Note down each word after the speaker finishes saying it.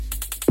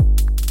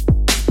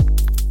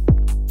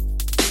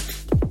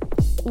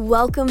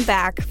Welcome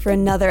back for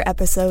another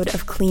episode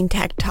of Clean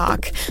Tech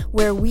Talk,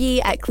 where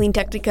we at Clean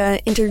Technica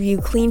interview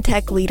clean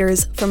tech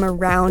leaders from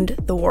around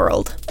the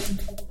world.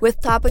 With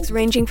topics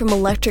ranging from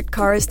electric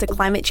cars to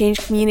climate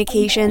change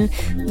communication,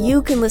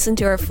 you can listen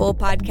to our full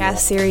podcast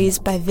series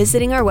by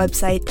visiting our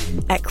website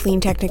at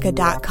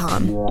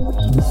cleantechnica.com.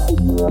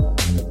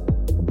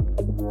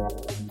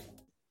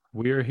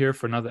 We are here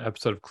for another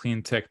episode of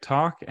Clean Tech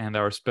Talk and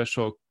our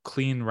special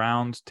Clean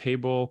Round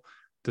Table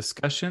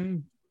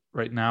discussion.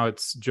 Right now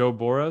it's Joe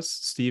Boras,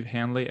 Steve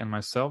Hanley, and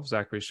myself,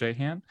 Zachary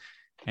Shahan.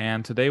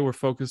 And today we're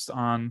focused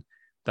on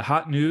the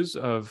hot news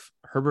of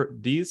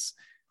Herbert Diess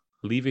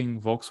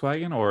leaving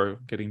Volkswagen or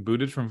getting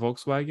booted from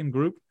Volkswagen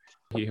Group.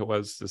 He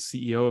was the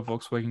CEO of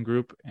Volkswagen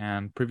Group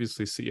and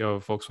previously CEO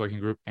of Volkswagen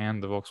Group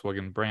and the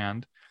Volkswagen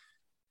brand.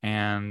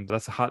 And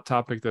that's a hot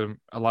topic that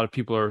a lot of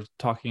people are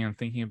talking and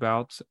thinking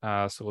about.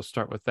 So we'll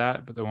start with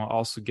that, but then we'll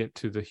also get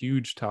to the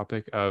huge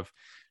topic of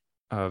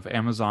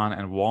Amazon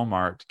and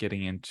Walmart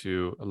getting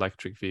into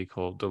electric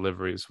vehicle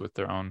deliveries with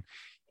their own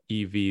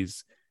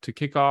EVs. To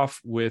kick off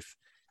with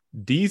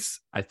Diess,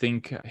 I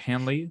think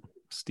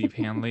Steve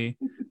Hanley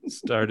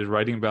started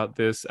writing about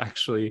this.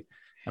 Actually,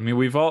 I mean,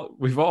 we've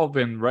all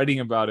been writing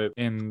about it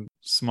in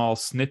small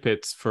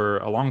snippets for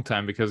a long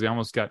time because he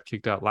almost got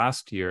kicked out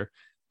last year.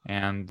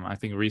 And I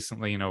think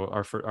recently,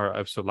 our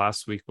episode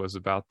last week was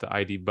about the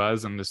ID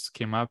Buzz, and this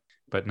came up.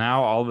 But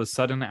now, all of a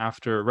sudden,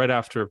 right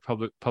after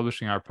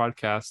publishing our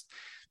podcast,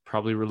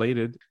 probably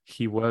related,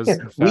 he was. In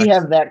fact, we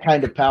have that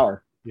kind of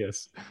power.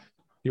 Yes,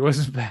 he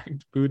was in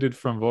fact booted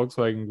from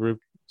Volkswagen Group.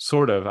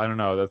 Sort of. I don't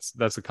know.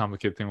 That's a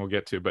complicated thing we'll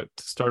get to. But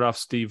to start off,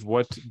 Steve,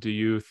 what do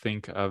you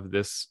think of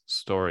this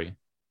story?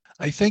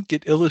 I think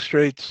it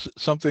illustrates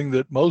something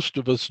that most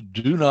of us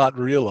do not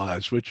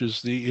realize, which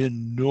is the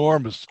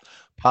enormous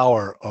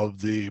power of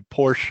the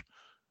Porsche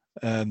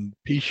and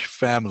Piech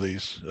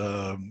families,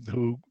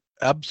 who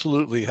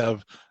absolutely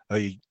have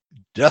a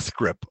death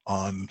grip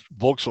on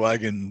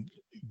Volkswagen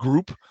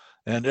Group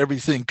and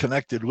everything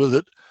connected with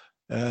it.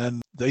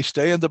 And they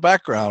stay in the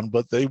background,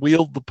 but they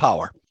wield the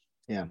power.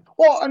 Yeah.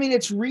 Well, I mean,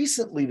 it's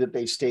recently that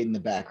they've stayed in the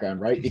background,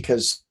 right?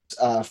 Because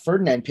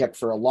Ferdinand Piech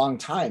for a long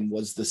time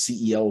was the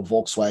CEO of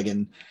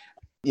Volkswagen,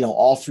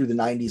 all through the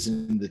 90s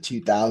and the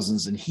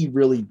 2000s. And he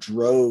really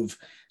drove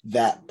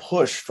that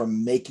push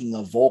from making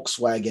a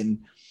Volkswagen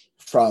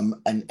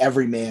from an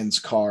everyman's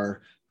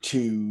car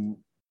to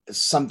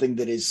something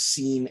that is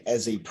seen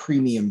as a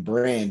premium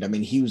brand. I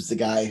mean, he was the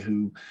guy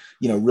who,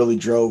 really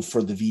drove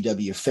for the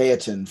VW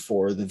Phaeton,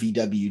 for the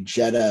VW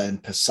Jetta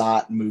and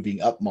Passat moving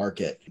up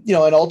market,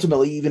 and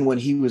ultimately, even when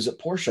he was at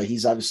Porsche,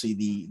 he's obviously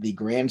the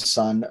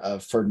grandson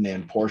of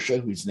Ferdinand Porsche,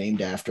 who he's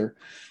named after.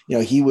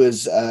 He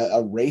was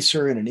a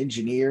racer and an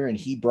engineer, and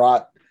he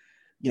brought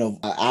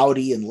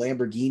Audi and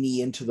Lamborghini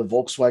into the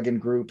Volkswagen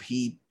Group.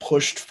 He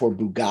pushed for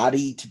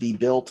Bugatti to be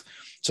built.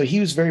 So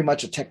he was very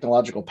much a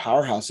technological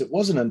powerhouse. It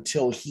wasn't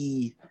until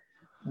he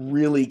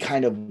really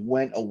kind of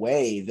went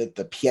away that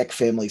the Piech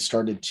family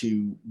started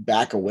to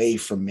back away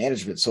from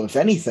management. So if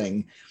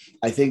anything,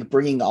 I think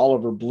bringing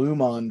Oliver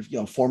Blume on,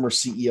 former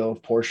CEO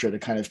of Porsche, to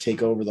kind of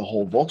take over the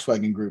whole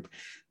Volkswagen Group,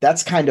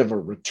 that's kind of a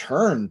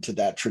return to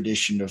that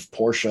tradition of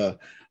Porsche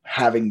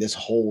having this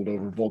hold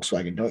over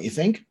Volkswagen, don't you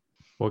think?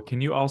 Well, can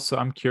you also,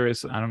 I'm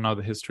curious, I don't know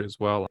the history as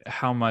well,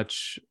 how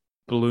much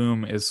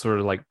Blume is sort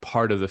of like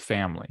part of the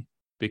family?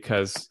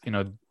 Because,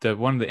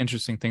 one of the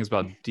interesting things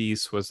about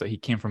Diess was that he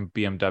came from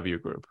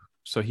BMW Group.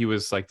 So he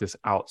was like this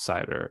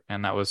outsider,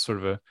 and that was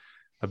sort of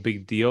a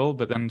big deal.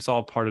 But then it's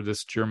all part of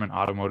this German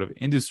automotive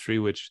industry,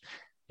 which,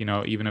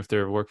 even if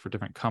they work for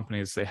different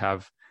companies,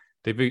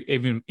 they've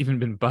even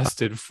been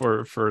busted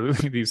for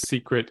these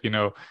secret,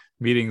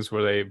 meetings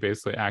where they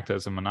basically act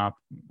as the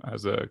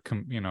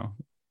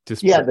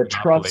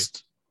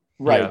trust.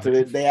 Right.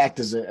 Yeah. They act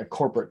as a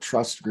corporate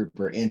trust group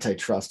or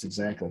antitrust.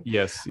 Exactly.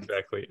 Yes,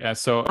 exactly.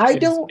 So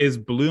is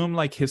Blume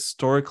like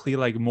historically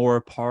like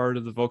more part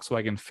of the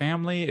Volkswagen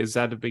family? Is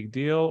that a big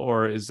deal,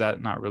 or is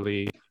that not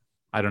really?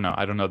 I don't know.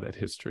 I don't know that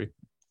history.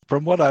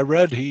 From what I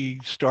read,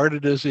 he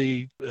started as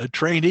a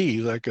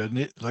trainee, like an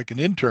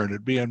intern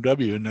at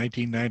BMW in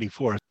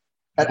 1994.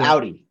 At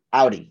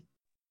Audi.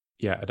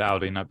 Yeah, at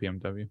Audi, not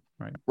BMW.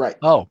 Right. Right.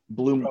 Oh,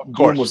 Blume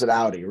was at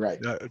Audi. Right.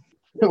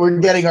 We're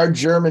getting our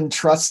German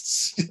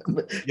trusts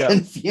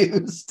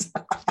confused.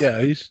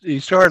 Yeah, he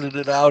started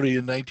at Audi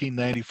in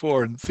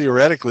 1994, and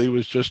theoretically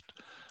was just,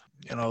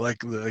 like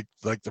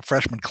the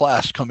freshman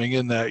class coming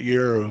in that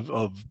year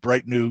of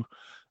bright new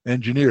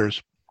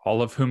engineers.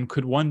 All of whom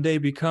could one day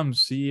become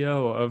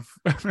CEO of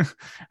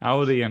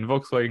Audi and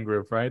Volkswagen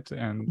Group, right?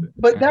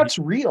 But that's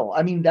real.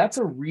 I mean, that's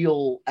a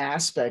real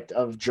aspect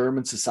of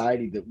German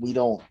society that we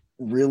don't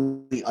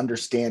really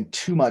understand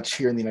too much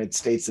here in the United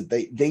States, that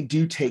they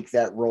do take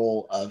that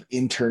role of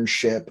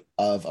internship,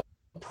 of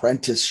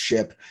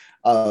apprenticeship,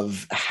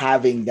 of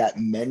having that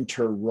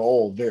mentor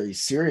role very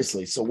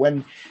seriously. So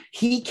when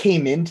he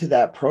came into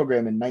that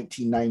program in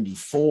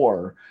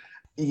 1994,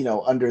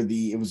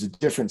 it was a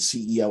different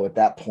CEO at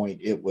that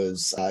point. It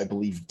was, I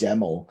believe,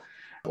 Demel,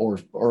 it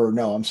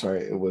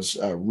was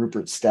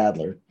Rupert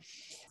Stadler.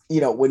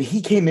 when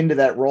he came into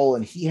that role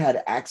and he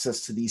had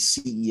access to these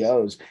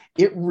CEOs,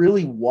 it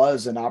really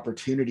was an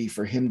opportunity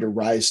for him to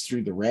rise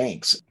through the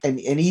ranks. And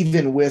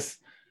even with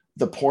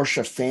the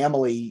Porsche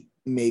family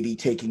maybe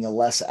taking a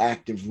less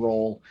active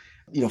role,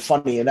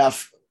 funny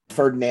enough,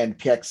 Ferdinand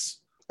Piech's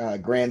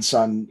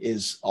grandson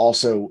is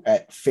also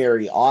at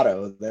Ferry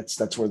Auto.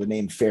 That's where the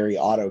name Ferry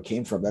Auto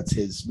came from. That's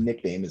his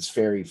nickname, is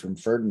Ferry from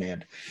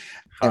Ferdinand.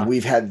 And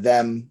we've had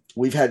them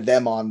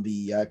on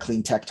the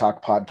Clean Tech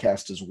Talk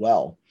podcast as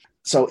well.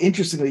 So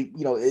interestingly,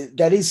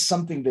 that is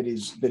something that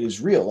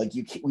is real. Like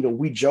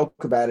we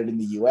joke about it in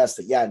the US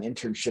that an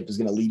internship is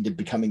going to lead to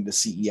becoming the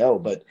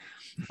CEO, but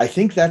I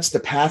think that's the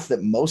path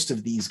that most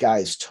of these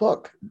guys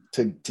took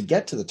to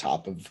get to the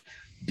top of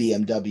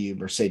BMW,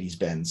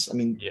 Mercedes-Benz. I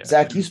mean,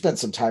 Zach, you spent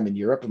some time in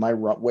Europe. Am I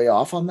way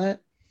off on that?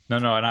 No.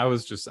 And I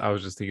was just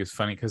thinking it's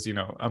funny because,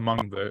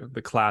 among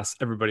the class,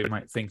 everybody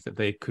might think that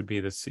they could be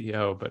the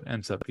CEO, but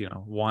ends up,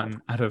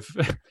 one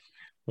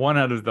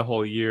out of the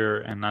whole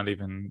year, and not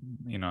even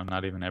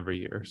every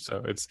year.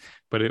 So that's.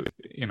 But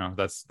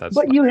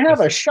you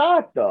have a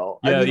shot though.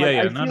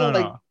 Yeah.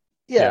 No.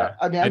 Yeah.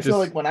 I mean, I feel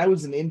like when I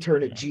was an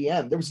intern at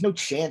GM, there was no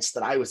chance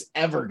that I was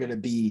ever going to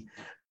be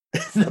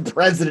the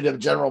president of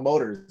General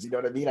Motors. You know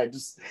what I mean?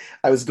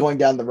 I was going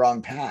down the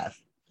wrong path.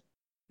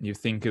 You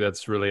think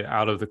that's really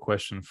out of the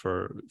question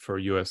for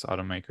US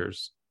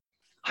automakers?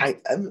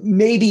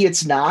 Maybe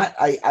it's not.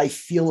 I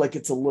feel like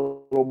it's a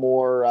little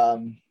more,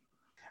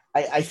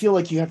 I feel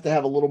like you have to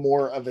have a little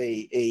more of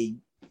a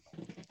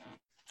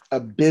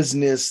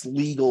business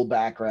legal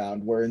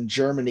background, where in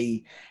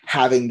Germany,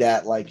 having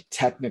that like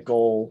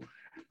technical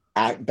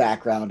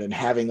background and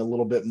having a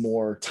little bit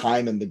more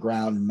time in the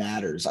ground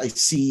matters. I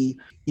see,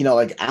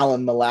 like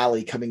Alan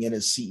Mulally coming in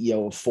as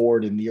CEO of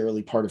Ford in the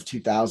early part of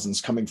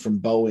 2000s, coming from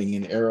Boeing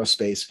in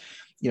aerospace.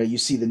 You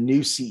see the new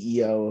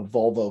CEO of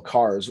Volvo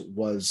Cars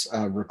was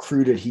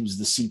recruited. He was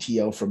the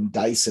CTO from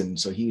Dyson.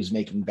 So he was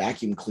making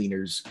vacuum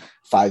cleaners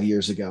 5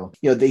 years ago.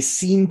 They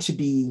seem to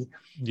be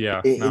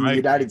in the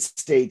United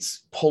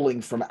States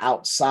pulling from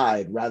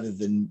outside rather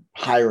than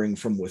hiring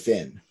from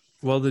within.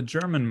 Well, the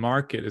German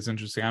market is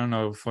interesting. I don't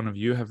know if one of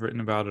you have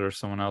written about it or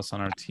someone else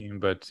on our team,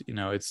 but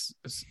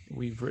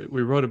we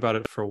wrote about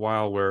it for a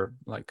while, where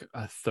like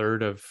a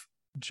third of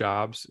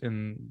jobs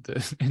in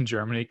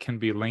Germany can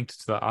be linked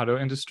to the auto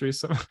industry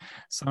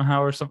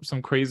somehow, or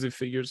some crazy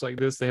figures like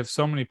this. They have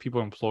so many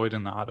people employed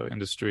in the auto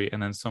industry,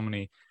 and then so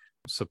many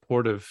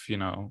supportive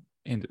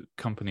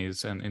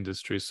companies and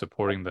industries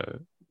supporting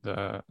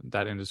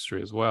that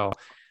industry as well,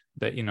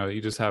 that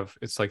you just have,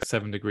 it's like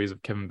 7 degrees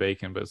of Kevin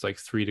Bacon, but it's like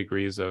 3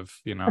 degrees of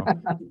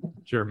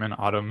German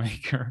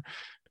automaker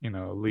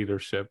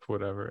leadership,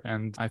 whatever.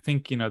 And I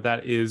think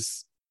that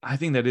is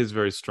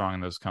very strong in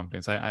those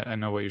companies. I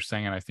know what you're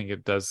saying, and I think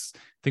it does. I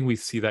think we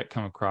see that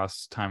come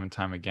across time and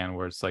time again,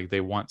 where it's like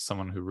they want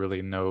someone who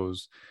really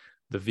knows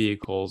the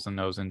vehicles and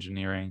knows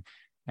engineering.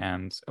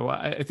 And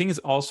I think it's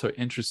also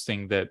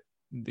interesting that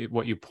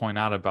what you point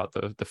out about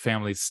the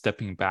family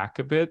stepping back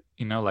a bit,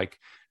 like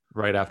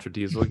right after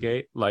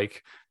Dieselgate,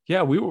 like,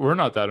 we're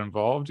not that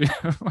involved. We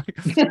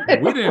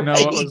didn't know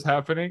what was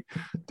happening.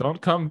 Don't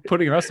come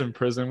putting us in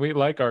prison. We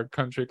like our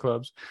country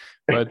clubs.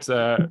 But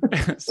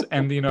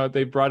and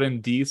they brought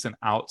in Diess, an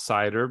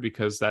outsider,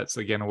 because that's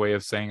again a way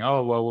of saying,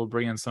 oh well, we'll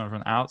bring in someone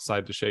from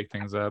outside to shake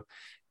things up.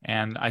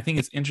 And I think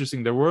it's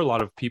interesting. There were a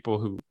lot of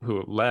people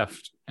who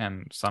left,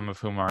 and some of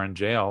whom are in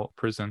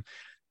prison.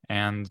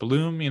 And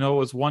Bloom,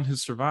 was one who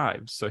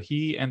survived. So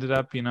he ended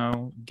up,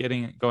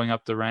 going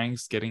up the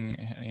ranks,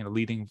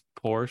 leading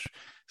Porsche.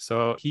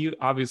 So he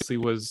obviously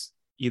was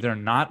either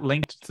not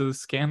linked to the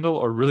scandal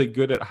or really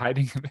good at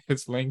hiding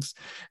his links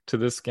to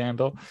the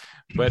scandal.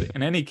 But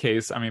in any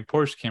case, I mean,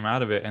 Porsche came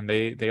out of it, and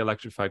they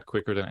electrified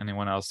quicker than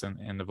anyone else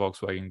in the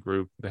Volkswagen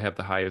group. They have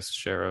the highest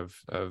share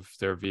of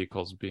their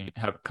vehicles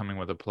coming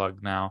with a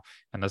plug now,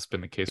 and that's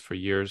been the case for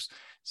years.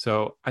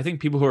 So I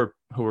think people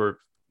who are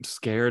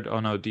scared,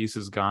 oh no, Diess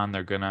is gone,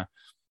 they're gonna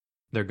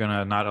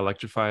not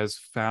electrify as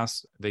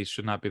fast, they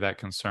should not be that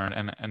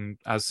concerned. And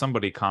as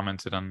somebody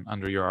commented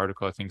under your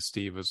article, I think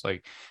Steve was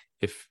like,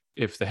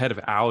 if the head of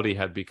Audi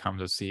had become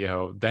the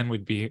CEO,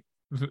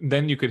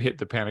 then you could hit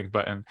the panic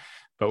button.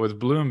 But with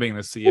Bloom being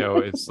the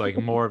CEO, it's like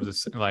more of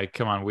this, like,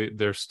 come on,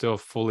 they're still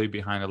fully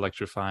behind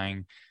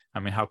electrifying. I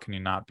mean, how can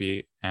you not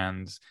be?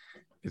 And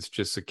it's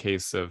just a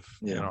case of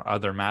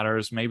other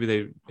matters.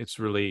 Maybe it's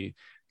really,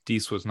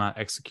 Diess was not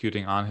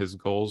executing on his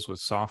goals with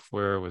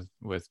software,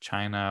 with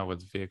China,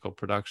 with vehicle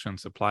production,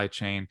 supply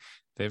chain.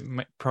 They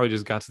probably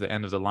just got to the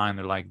end of the line.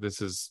 They're like,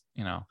 this is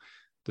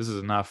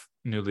enough,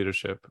 new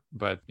leadership.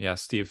 But yeah,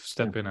 Steve,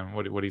 step in, and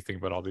what do you think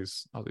about all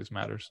these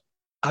matters?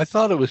 I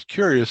thought it was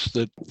curious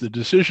that the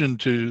decision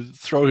to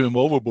throw him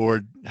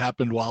overboard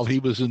happened while he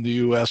was in the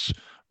U.S.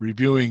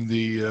 reviewing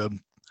the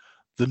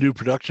new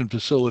production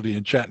facility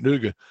in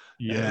Chattanooga.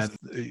 Yes.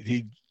 And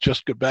he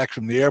just got back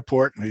from the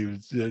airport, and he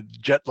was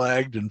jet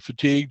lagged and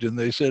fatigued. And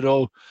they said,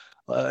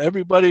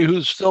 everybody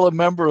who's still a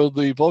member of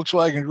the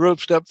Volkswagen Group,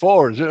 step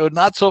forward.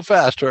 Not so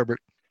fast, Herbert.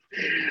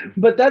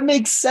 But that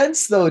makes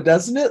sense, though,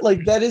 doesn't it?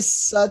 Like, that is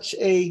such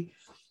a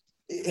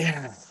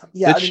Yeah,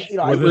 yeah.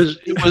 I mean,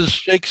 It was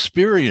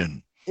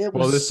Shakespearean. It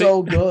was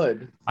so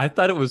good. I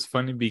thought it was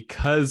funny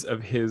because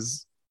of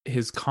his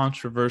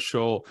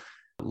controversial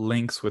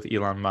links with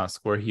Elon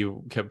Musk, where he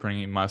kept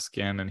bringing Musk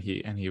in, and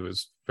he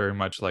was very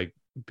much like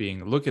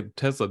being, look at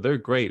Tesla, they're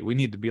great, we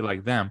need to be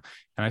like them.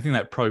 And I think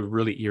that probably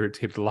really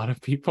irritated a lot of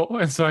people.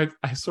 And so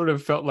I sort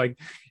of felt like,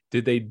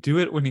 did they do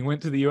it when he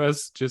went to the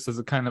US just as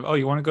a kind of, oh,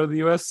 you want to go to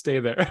the US, stay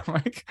there?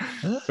 Like,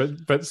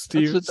 but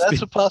Steve,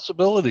 that's a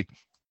possibility.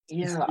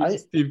 Yeah,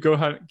 Steve, go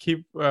ahead.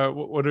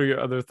 What are your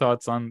other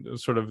thoughts on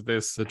sort of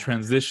the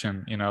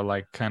transition?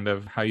 Like kind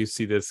of how you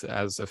see this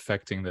as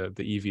affecting the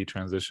EV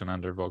transition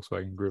under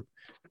Volkswagen Group.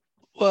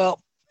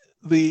 Well,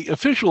 the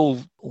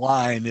official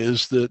line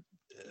is that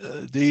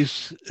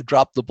these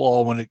dropped the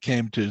ball when it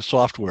came to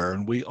software,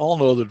 and we all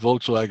know that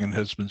Volkswagen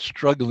has been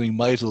struggling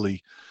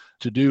mightily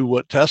to do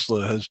what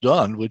Tesla has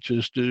done, which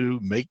is to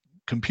make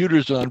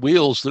computers on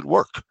wheels that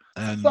work.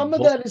 And some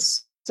of that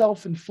is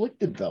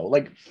self-inflicted, though.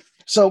 Like,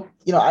 so,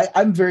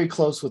 I'm very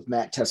close with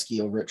Matt Teske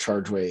over at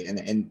Chargeway,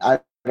 and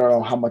I don't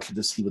know how much of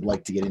this he would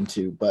like to get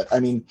into, but I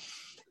mean,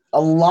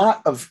 a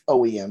lot of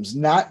OEMs,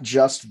 not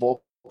just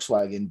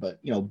Volkswagen,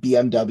 but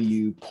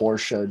BMW,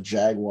 Porsche,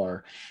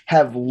 Jaguar,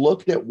 have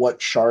looked at what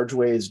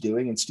Chargeway is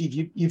doing. And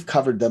Steve, you've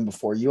covered them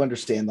before. You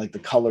understand like the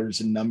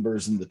colors and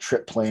numbers and the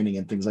trip planning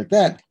and things like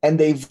that. And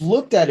they've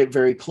looked at it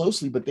very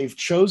closely, but they've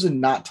chosen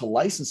not to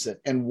license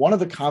it. And one of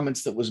the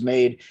comments that was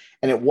made,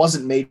 and it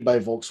wasn't made by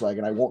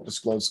Volkswagen, I won't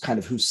disclose kind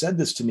of who said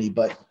this to me,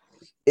 but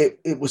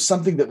it was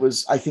something that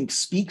was, I think,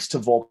 speaks to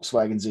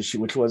Volkswagen's issue,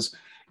 which was,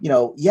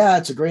 yeah,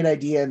 it's a great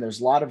idea and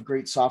there's a lot of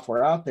great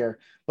software out there,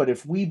 but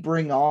if we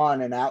bring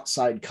on an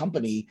outside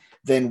company,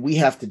 then we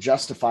have to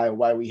justify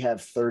why we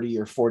have 30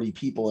 or 40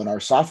 people in our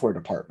software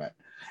department.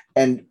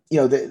 And,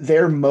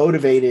 they're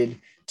motivated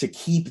to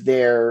keep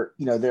their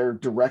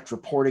direct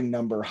reporting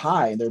number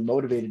high, and they're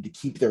motivated to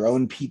keep their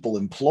own people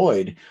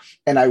employed.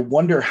 And I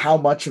wonder how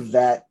much of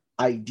that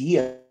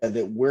idea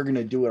that we're going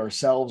to do it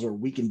ourselves, or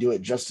we can do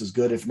it just as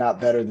good, if not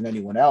better than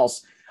anyone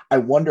else, I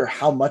wonder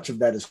how much of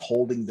that is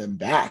holding them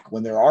back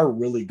when there are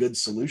really good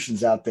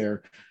solutions out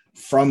there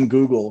from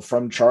Google,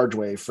 from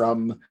Chargeway,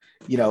 from,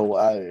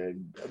 a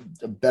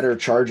better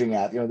charging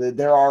app.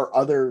 There are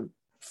other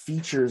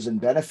features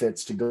and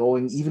benefits to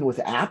going even with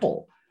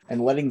Apple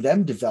and letting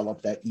them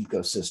develop that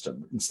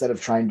ecosystem instead of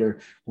trying to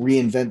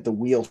reinvent the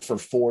wheel for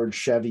Ford,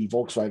 Chevy,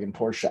 Volkswagen,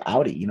 Porsche,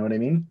 Audi. You know what I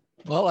mean?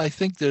 Well, I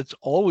think that's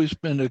always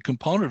been a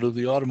component of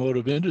the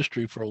automotive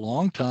industry for a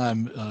long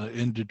time.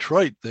 In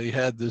Detroit, they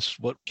had this,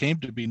 what came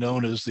to be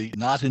known as the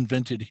not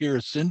invented here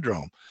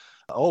syndrome.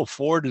 Oh,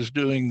 Ford is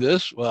doing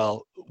this.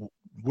 Well,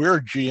 we're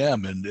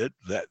GM, and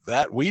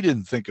that we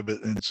didn't think of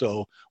it. And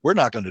so we're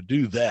not going to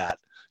do that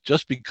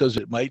just because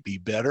it might be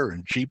better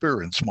and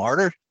cheaper and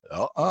smarter.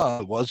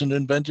 It wasn't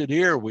invented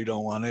here. We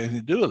don't want anything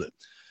to do with it.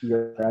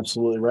 You're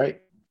absolutely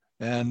right.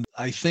 And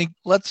I think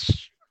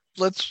let's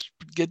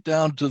get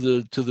down to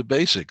the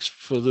basics.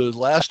 For the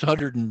last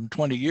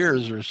 120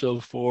 years or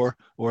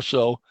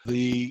so,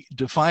 the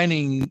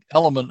defining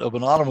element of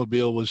an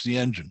automobile was the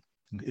engine.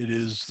 It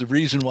is the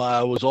reason why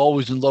I was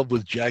always in love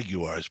with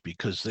Jaguars,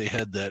 because they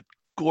had that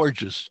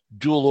gorgeous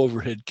dual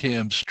overhead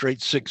cam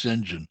straight six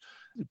engine.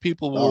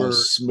 People were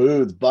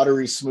smooth,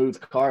 buttery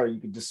smooth car. You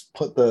could just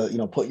put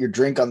your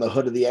drink on the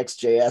hood of the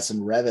XJS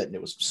and rev it, and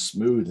it was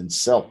smooth and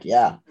silk.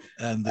 Yeah,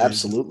 and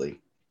absolutely.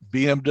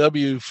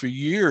 BMW for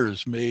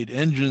years made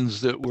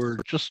engines that were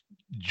just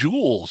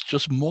jewels,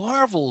 just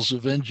marvels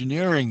of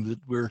engineering that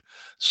were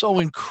so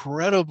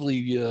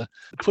incredibly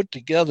put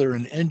together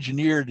and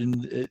engineered.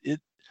 And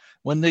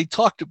when they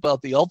talked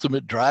about the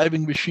ultimate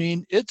driving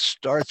machine, it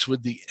starts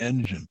with the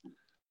engine.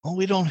 Well,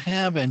 we don't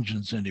have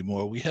engines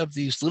anymore. We have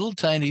these little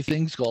tiny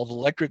things called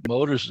electric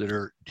motors that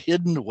are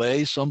hidden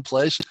away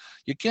someplace.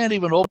 You can't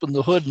even open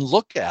the hood and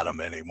look at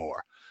them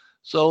anymore.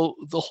 So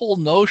the whole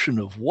notion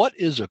of what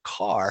is a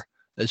car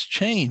has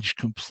changed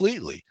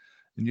completely.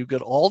 And you've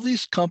got all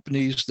these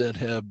companies that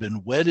have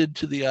been wedded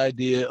to the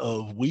idea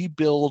of, we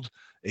build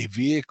a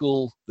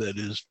vehicle that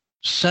is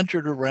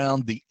centered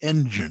around the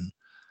engine.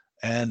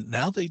 And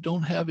now they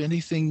don't have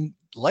anything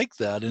like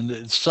that.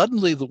 And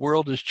suddenly the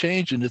world has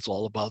changed, and it's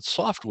all about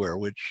software,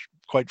 which,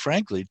 quite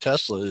frankly,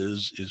 Tesla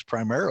is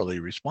primarily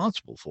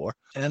responsible for.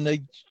 And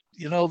they,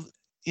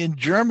 in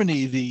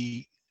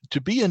Germany,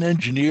 to be an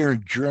engineer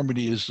in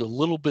Germany is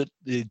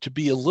to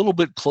be a little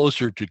bit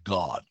closer to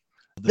God.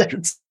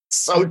 That's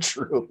so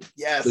true.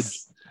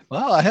 Yes.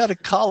 Well, I had a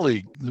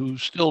colleague who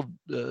still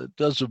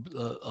does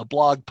a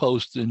blog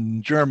post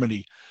in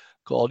Germany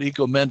called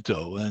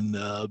Ecomento.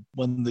 And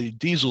when the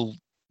diesel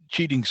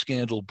cheating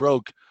scandal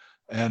broke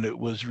and it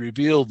was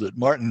revealed that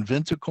Martin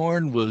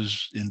Winterkorn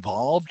was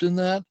involved in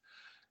that,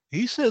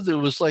 he said there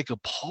was like a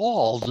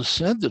pall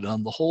descended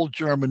on the whole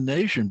German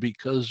nation,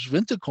 because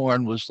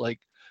Winterkorn was like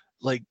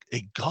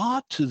a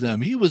god to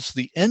them. He was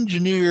the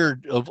engineer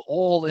of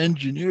all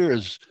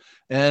engineers.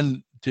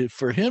 And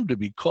for him to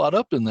be caught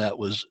up in that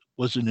was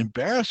an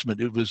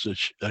embarrassment. It was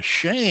a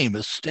shame,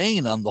 a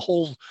stain on the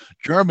whole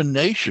German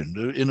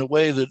nation in a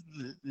way that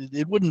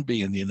it wouldn't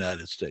be in the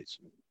United States.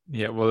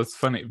 Yeah, well, it's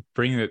funny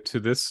bringing it to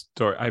this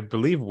story. I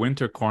believe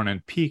Winterkorn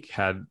and Peak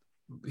had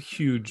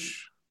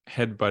huge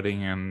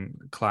headbutting,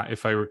 and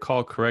if I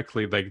recall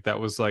correctly, like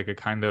that was like a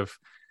kind of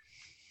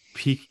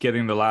Peak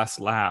getting the last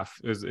laugh,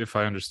 is if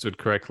I understood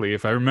correctly,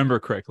 if I remember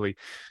correctly,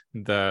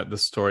 the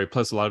story.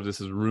 Plus, a lot of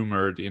this is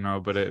rumored,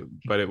 but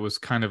it was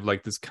kind of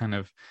like this kind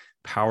of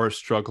power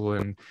struggle,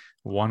 and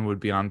one would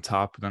be on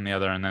top than the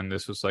other, and then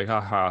this was like,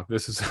 haha,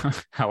 this is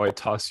how I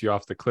toss you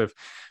off the cliff.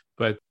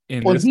 But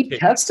he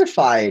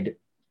testified.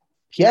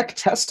 Pieck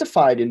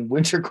testified in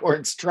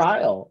Winterkorn's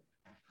trial.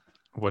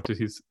 What did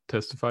he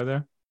testify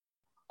there?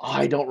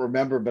 I don't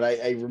remember, but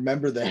I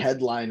remember the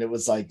headline. It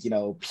was like,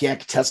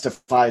 Pieck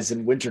testifies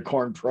in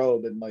Winterkorn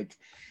probe, and like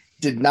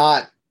did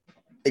not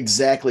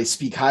exactly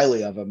speak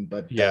highly of him.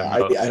 But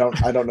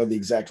I don't know the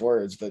exact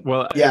words. But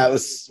it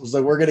was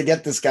like, we're gonna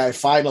get this guy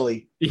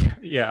finally.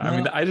 Yeah. I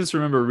mean, I just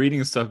remember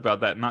reading stuff about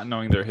that, not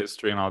knowing their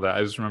history and all that.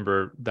 I just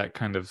remember that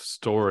kind of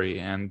story,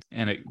 and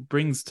it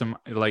brings to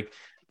like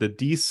the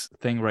Dees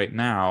thing right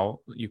now.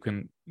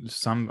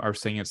 Some are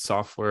saying it's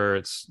software,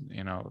 it's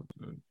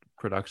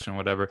production,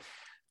 whatever.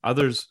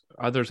 Others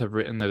have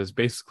written that it's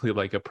basically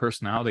like a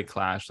personality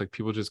clash. Like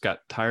people just got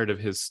tired of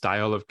his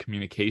style of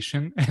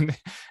communication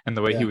and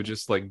the way he would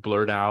just like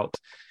blurt out,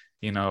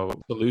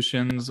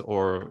 solutions,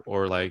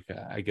 or like,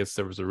 I guess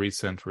there was a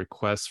recent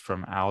request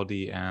from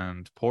Audi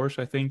and Porsche,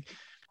 I think,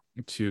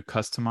 to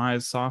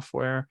customize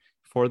software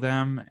for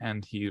them,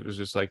 and he was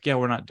just like, yeah,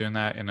 we're not doing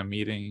that, in a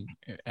meeting.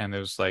 And it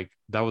was like,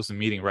 that was the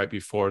meeting right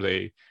before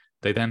they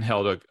then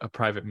held a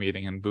private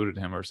meeting and booted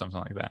him or something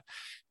like that.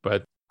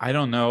 But I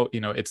don't know,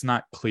 it's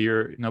not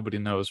clear, nobody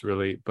knows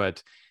really,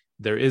 but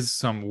there is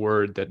some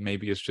word that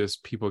maybe it's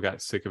just people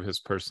got sick of his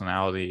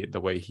personality,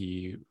 the way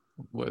he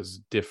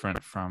was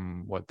different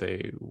from what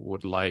they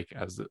would like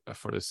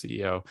for the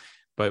CEO.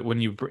 But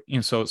when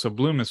so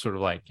Bloom is sort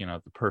of like,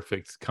 the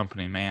perfect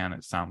company man,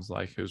 it sounds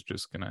like, who's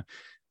just gonna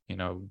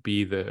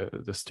be the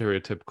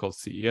stereotypical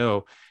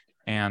CEO.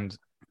 And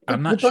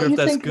I'm not sure if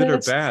that's good or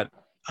bad.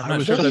 I'm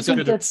not sure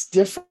if that's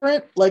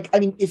different. Like, I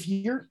mean, if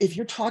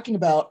you're talking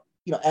about,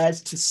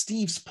 as to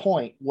Steve's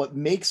point, what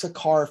makes a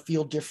car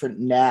feel different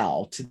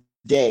now,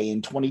 today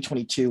in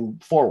 2022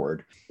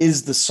 forward,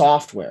 is the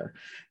software.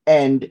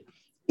 And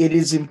it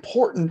is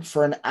important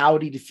for an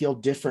Audi to feel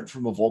different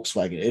from a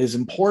Volkswagen. It is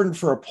important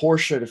for a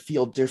Porsche to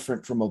feel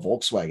different from a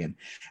Volkswagen.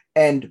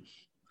 And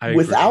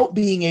without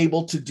being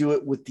able to do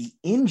it with the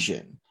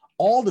engine,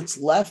 all that's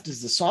left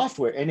is the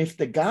software. And if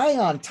the guy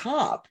on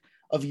top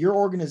of your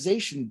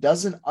organization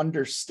doesn't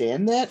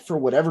understand that for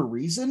whatever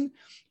reason,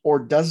 or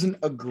doesn't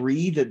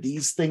agree that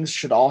these things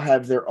should all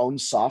have their own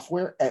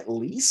software, at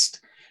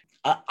least,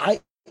 I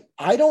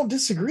don't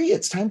disagree.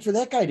 It's time for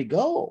that guy to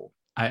go.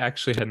 I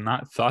actually had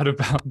not thought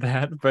about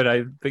that, but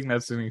I think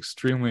that's an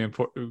extremely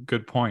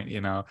good point.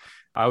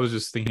 I was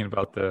just thinking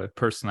about the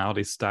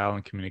personality, style,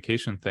 and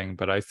communication thing,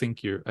 but I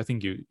think you're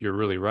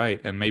really right.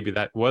 And maybe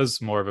that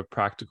was more of a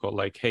practical,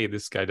 like, hey,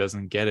 this guy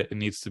doesn't get it. It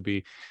needs to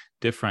be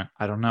different.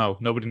 I don't know.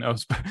 Nobody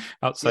knows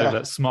outside of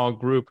that small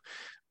group.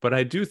 But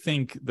I do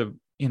think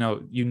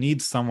you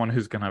need someone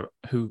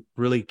who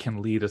really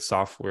can lead a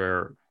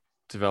software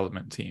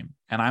development team.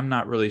 And I'm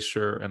not really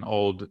sure an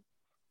old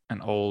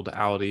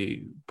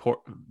Audi,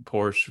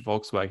 Porsche,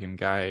 Volkswagen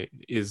guy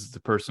is the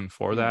person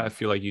for that. I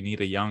feel like you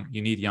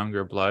need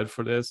younger blood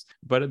for this.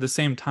 But at the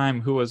same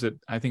time, who was it?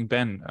 I think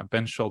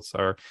Ben Schultz,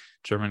 our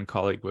German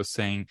colleague, was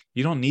saying,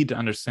 you don't need to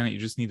understand it. You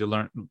just need to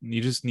learn.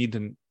 You just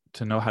need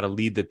to know how to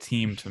lead the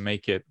team to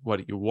make it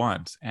what you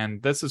want.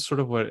 And this is sort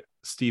of what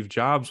Steve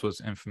Jobs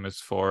was infamous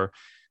for,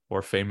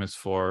 or famous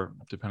for,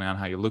 depending on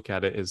how you look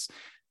at it, is,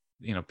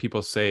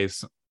 people say,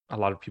 a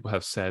lot of people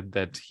have said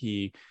that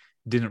he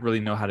didn't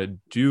really know how to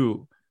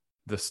do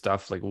the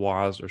stuff like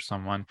Woz or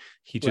someone.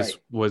 He just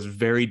was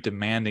very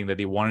demanding, that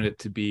he wanted it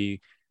to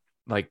be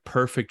like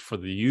perfect for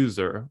the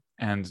user.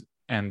 And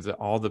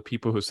all the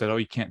people who said, oh,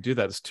 you can't do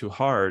that, it's too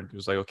hard, it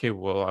was like, okay,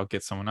 well, I'll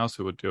get someone else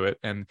who would do it.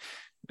 And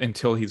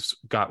until he's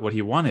got what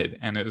he wanted.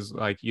 And it was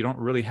like, you don't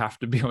really have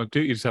to be able to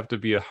do it. You just have to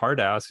be a hard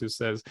ass who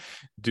says,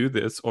 do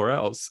this or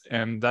else.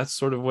 And that's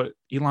sort of what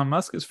Elon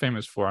Musk is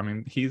famous for. I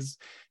mean, he's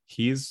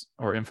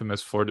or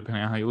infamous for,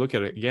 depending on how you look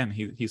at it. Again,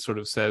 he sort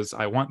of says,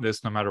 I want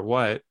this no matter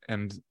what.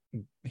 And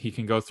he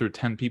can go through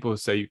 10 people who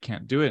say you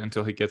can't do it,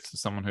 until he gets to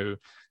someone who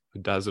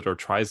does it, or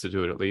tries to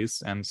do it at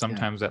least. And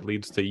sometimes that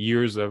leads to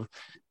years of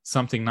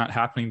something not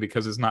happening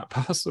because it's not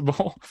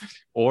possible.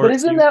 But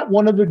isn't that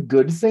one of the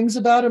good things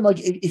about him? Like,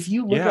 if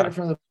you look at it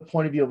from the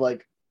point of view of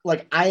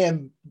like I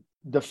am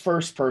the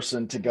first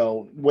person to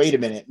go, wait a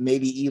minute,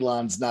 maybe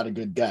Elon's not a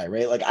good guy,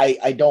 right? Like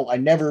I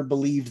never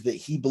believed that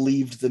he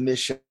believed the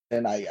mission,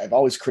 and I've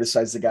always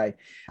criticized the guy,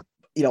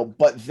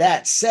 but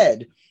that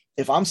said,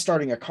 if I'm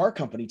starting a car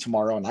company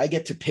tomorrow and I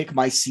get to pick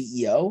my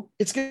CEO,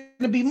 it's going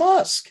to be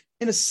Musk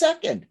in a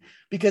second,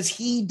 because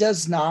he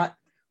does not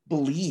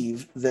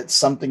believe that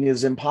something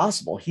is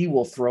impossible. He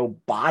will throw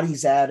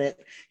bodies at it.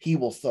 He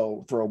will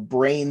throw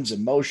brains,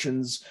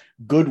 emotions,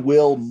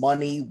 goodwill,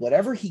 money,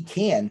 whatever he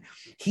can.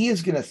 He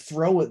is going to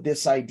throw at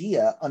this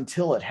idea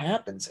until it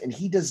happens. And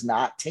he does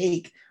not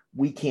take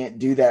we can't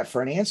do that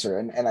for an answer.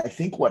 And I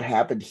think what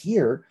happened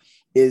here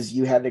is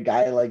you had a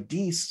guy like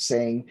Deese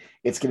saying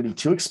it's going to be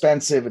too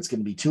expensive, it's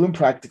going to be too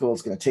impractical,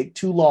 it's going to take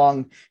too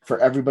long for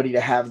everybody to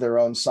have their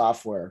own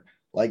software.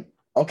 Like,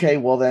 okay,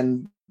 well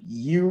then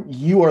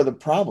you are the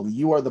problem,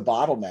 you are the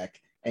bottleneck,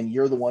 and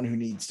you're the one who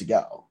needs to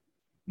go.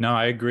 No,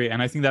 I agree.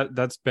 And I think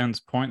that's Ben's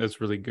point.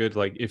 That's really good.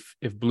 Like if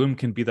Bloom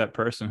can be that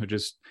person who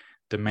just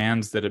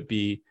demands that it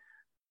be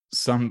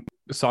some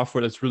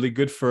software that's really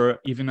good for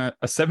even a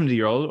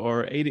 70-year-old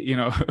or 80,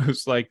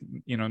 who's like,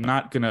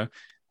 not going to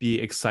be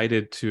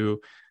excited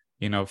to,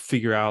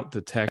 figure out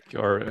the tech,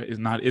 or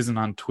isn't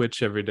on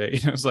Twitch every day.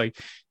 It's like,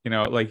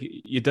 like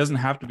it doesn't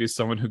have to be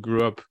someone who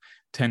grew up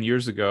 10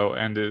 years ago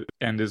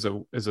and is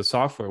a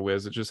software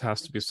whiz. It just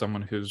has to be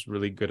someone who's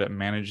really good at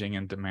managing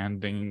and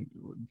demanding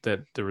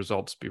that the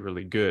results be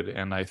really good.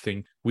 And I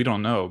think, we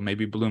don't know,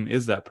 maybe Bloom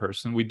is that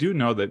person. We do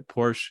know that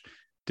Porsche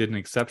did an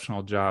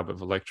exceptional job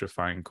of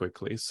electrifying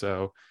quickly.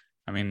 So,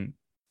 I mean,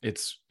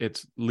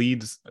 it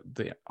leads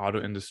the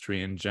auto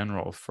industry in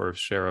general for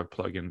share of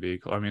plug-in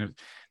vehicle. I mean,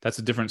 that's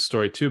a different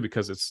story too,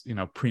 because it's,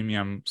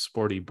 premium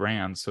sporty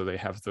brands. So they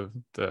have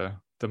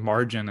the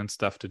margin and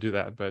stuff to do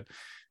that. But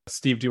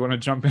Steve, do you want to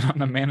jump in on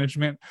the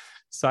management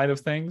side of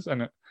things?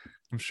 And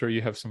I'm sure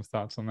you have some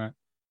thoughts on that.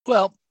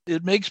 Well,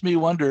 it makes me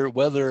wonder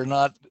whether or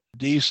not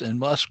Deese and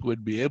Musk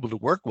would be able to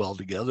work well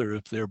together.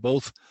 If they're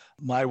both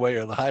my way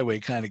or the highway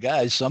kind of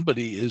guys,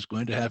 somebody is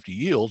going to have to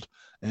yield,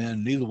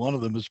 and neither one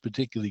of them is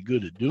particularly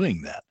good at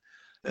doing that.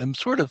 I'm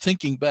sort of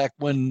thinking back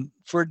when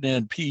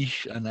Ferdinand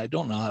Piëch, and I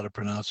don't know how to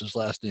pronounce his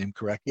last name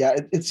correctly. Yeah,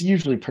 it's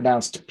usually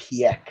pronounced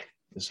Piëch,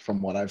 is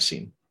from what I've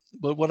seen.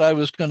 But what I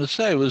was going to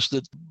say was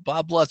that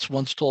Bob Lutz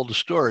once told a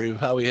story of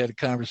how he had a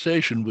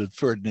conversation with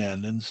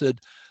Ferdinand and said,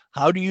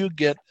 how do you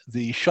get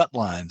the shut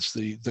lines,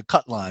 the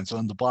cut lines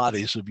on the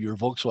bodies of your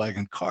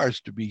Volkswagen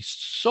cars to be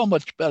so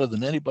much better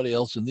than anybody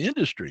else in the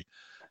industry?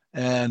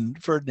 And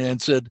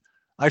Ferdinand said,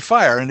 I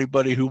fire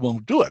anybody who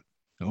won't do it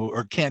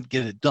or can't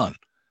get it done.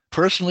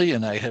 Personally,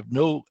 and I have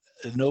no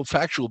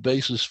factual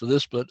basis for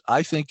this, but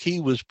I think he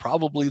was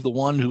probably the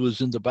one who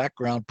was in the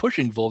background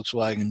pushing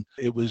Volkswagen.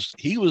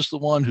 He was the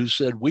one who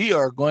said, we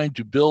are going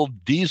to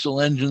build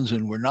diesel engines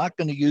and we're not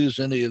going to use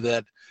any of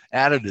that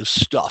additive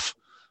stuff.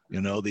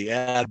 The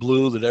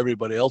AdBlue that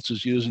everybody else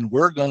is using,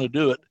 we're going to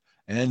do it.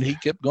 And he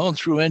kept going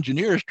through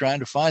engineers trying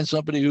to find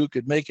somebody who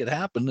could make it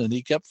happen. And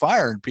he kept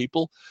firing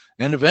people.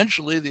 And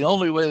eventually the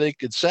only way they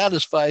could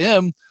satisfy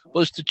him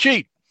was to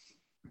cheat.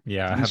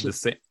 Yeah, I have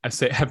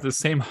the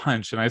same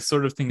hunch. And I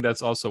sort of think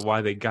that's also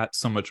why they got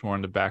so much more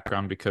in the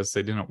background, because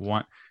they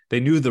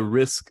knew the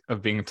risk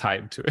of being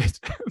tied to it.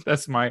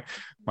 That's my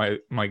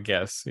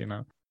guess,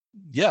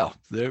 Yeah,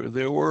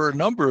 there were a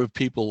number of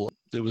people.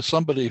 There was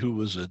somebody who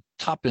was a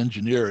top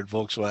engineer at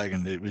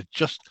Volkswagen. It was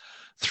just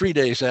 3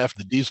 days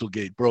after the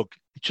Dieselgate broke,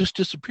 it just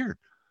disappeared.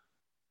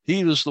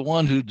 He was the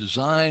one who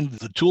designed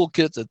the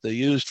toolkit that they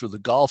used for the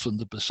Golf and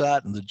the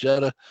Passat and the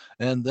Jetta,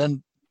 and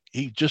then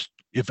he just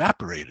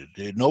evaporated.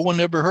 No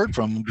one ever heard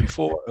from him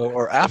before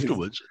or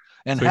afterwards,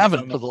 and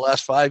haven't for the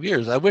last 5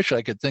 years. I wish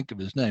I could think of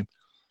his name,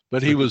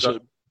 but he was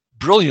a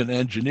brilliant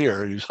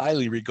engineer. He was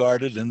highly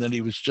regarded, and then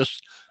he was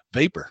just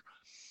vapor.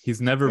 He's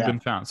never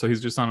been found. So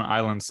he's just on an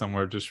island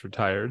somewhere, just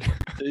retired.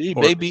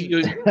 maybe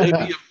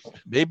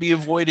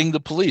avoiding the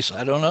police.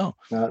 I don't know.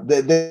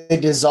 They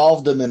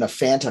dissolved him in a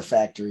Fanta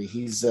factory.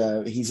 He's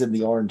in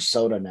the orange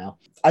soda now.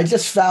 I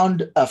just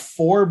found a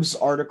Forbes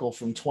article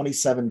from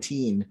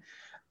 2017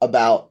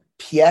 about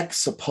Piëch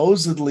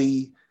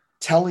supposedly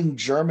telling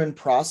German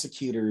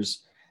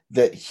prosecutors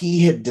that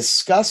he had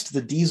discussed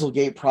the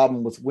Dieselgate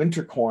problem with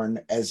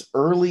Winterkorn as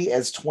early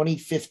as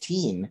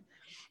 2015,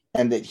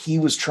 and that he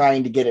was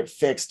trying to get it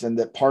fixed, and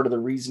that part of the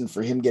reason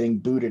for him getting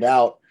booted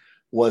out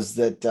was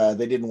that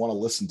they didn't want to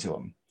listen to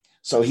him.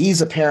 So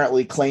he's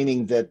apparently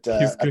claiming that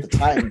at the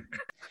time,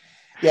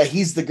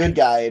 he's the good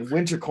guy, and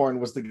Winterkorn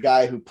was the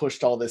guy who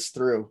pushed all this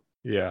through.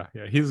 Yeah,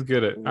 he's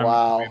good at.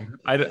 Wow.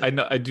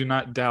 I do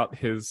not doubt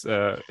his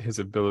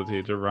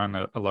ability to run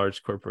a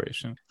large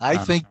corporation. I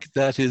think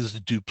that is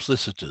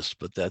duplicitous,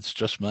 but that's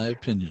just my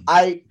opinion.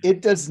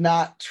 It does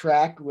not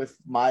track with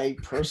my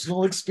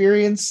personal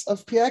experience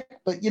of Piëch,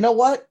 but you know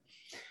what?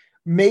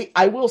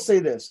 I will say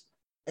this: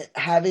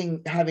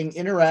 having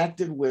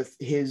interacted with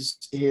his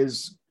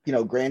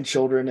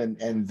grandchildren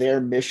and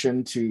their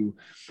mission to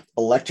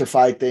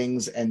electrify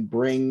things and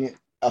bring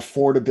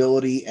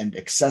affordability and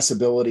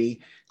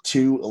accessibility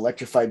to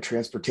electrified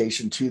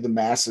transportation to the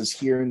masses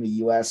here in the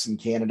US and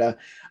Canada.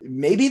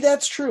 Maybe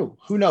that's true.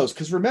 Who knows?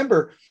 Because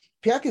remember,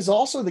 Piëch is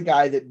also the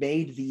guy that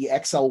made the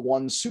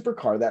XL1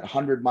 supercar, that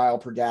 100 mile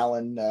per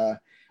gallon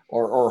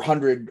or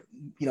 100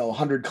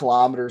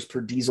 kilometers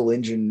per diesel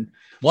engine,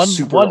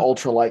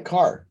 ultralight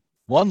car.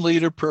 1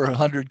 liter per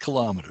 100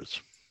 kilometers.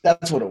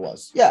 That's what it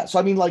was. Yeah. So,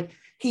 I mean, like,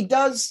 he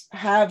does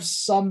have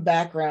some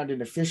background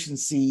in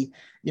efficiency.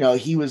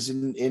 He was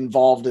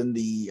involved in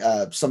the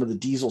some of the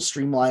diesel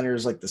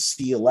streamliners like the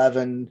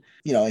C11.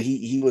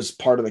 He was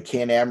part of the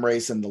Can-Am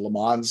race and the Le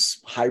Mans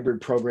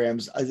hybrid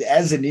programs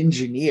as an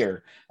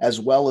engineer as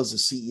well as a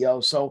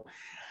CEO. So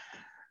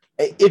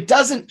it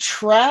doesn't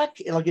track,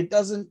 like it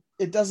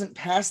doesn't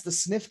pass the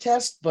sniff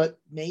test, but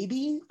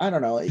maybe, I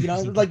don't know,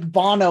 like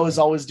Bono is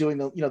always doing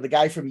the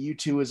guy from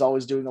U2 is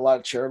always doing a lot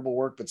of charitable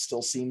work, but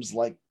still seems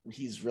like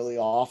he's really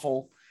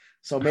awful.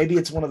 So maybe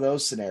it's one of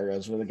those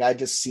scenarios where the guy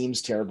just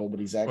seems terrible, but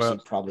he's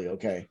actually probably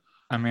okay.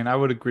 I mean, I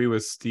would agree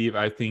with Steve.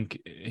 I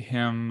think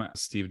him,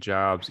 Steve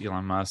Jobs,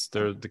 Elon Musk,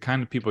 they're the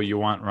kind of people you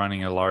want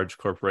running a large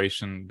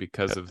corporation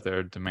because of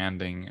their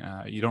demanding.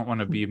 You don't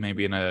want to be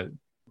maybe in a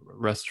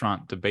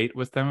restaurant debate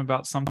with them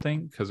about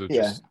something because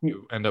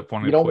you end up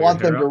wanting. You don't want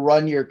them to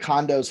run your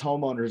condos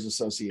homeowners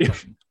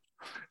association.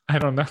 I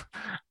don't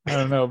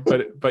know,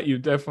 but you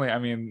definitely, I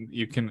mean,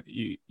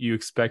 you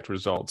expect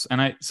results, and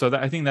I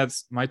think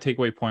that's my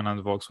takeaway point on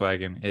the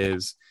Volkswagen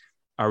is,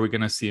 are we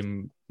going to see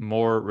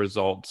more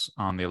results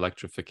on the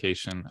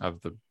electrification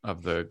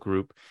of the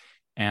group?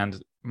 And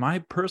my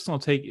personal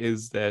take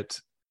is that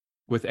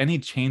with any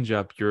change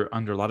up, you're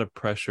under a lot of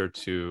pressure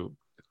to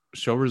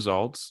show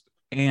results,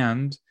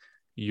 and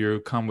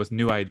you come with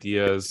new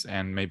ideas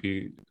and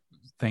maybe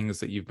things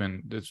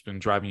that's been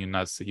driving you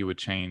nuts that you would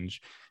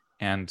change.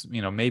 And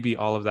maybe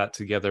all of that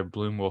together,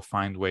 Bloom will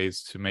find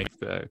ways to make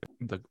the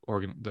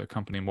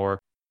company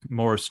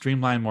more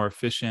streamlined, more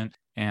efficient,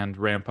 and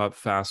ramp up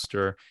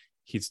faster.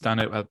 He's done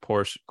it at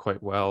Porsche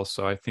quite well,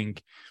 so I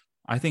think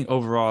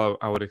overall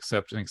I would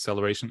accept an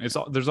acceleration.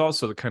 There's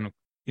also the kind of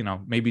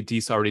maybe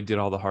Diess already did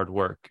all the hard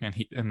work,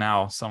 and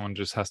now someone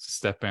just has to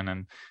step in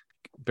and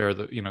bear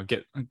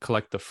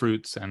collect the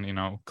fruits and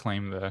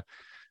claim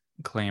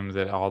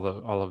that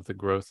all of the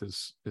growth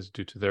is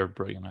due to their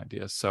brilliant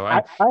ideas. So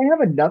I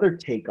have another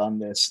take on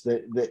this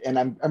that and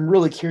I'm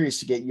really curious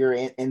to get your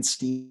and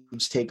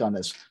Steve's take on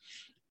this.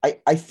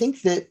 I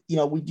think that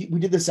we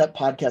did this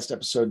podcast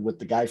episode with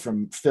the guy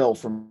from Phil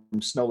from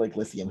Snow Lake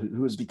Lithium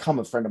who has become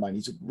a friend of mine.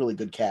 He's a really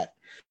good cat,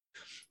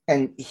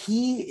 and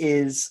he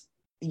is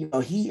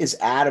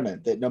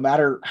adamant that no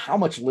matter how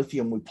much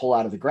lithium we pull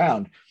out of the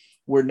ground,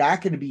 we're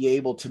not going to be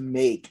able to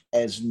make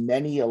as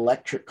many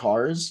electric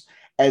cars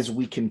as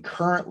we can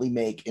currently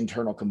make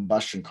internal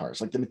combustion cars.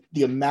 Like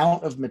the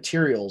amount of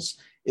materials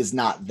is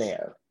not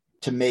there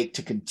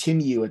to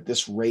continue at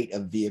this rate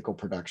of vehicle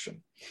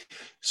production.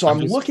 So I'm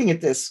looking at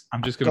this.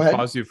 I'm just going to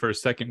pause you for a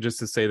second just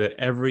to say that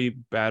every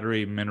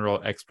battery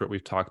mineral expert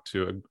we've talked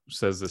to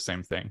says the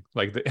same thing.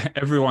 Like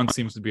everyone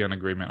seems to be in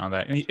agreement on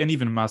that. And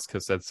even Musk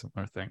has said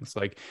similar things.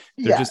 Like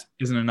there just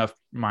isn't enough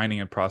mining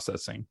and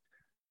processing.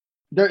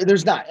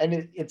 There's not.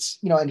 And it's,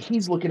 and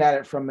he's looking at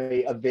it from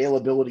a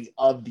availability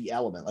of the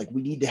element. Like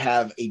we need to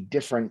have a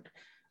different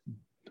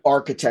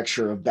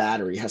architecture of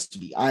battery. Has to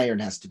be iron,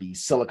 has to be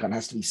silicon,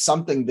 has to be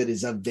something that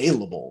is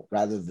available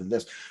rather than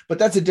this. But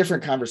that's a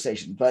different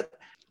conversation. But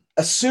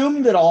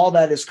assume that all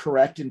that is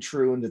correct and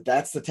true and that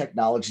that's the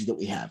technology that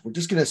we have. We're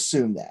just going to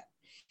assume that.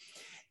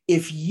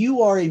 If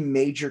you are a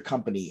major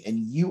company and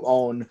you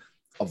own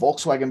a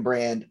Volkswagen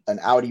brand, an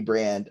Audi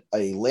brand,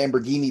 a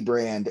Lamborghini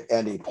brand,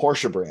 and a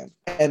Porsche brand,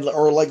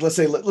 or like let's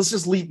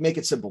just make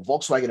it simple,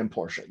 Volkswagen and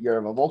Porsche. You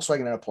have a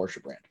Volkswagen and a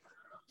Porsche brand,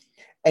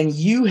 and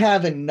you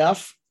have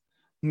enough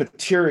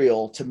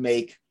material to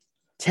make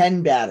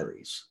 10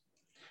 batteries,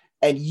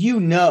 and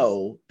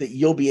that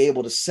you'll be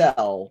able to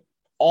sell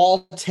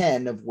all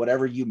 10 of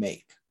whatever you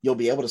make. You'll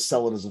be able to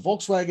sell it as a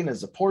Volkswagen,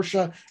 as a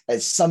Porsche,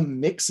 as some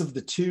mix of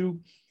the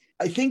two.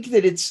 I think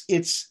that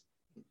it's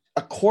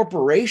a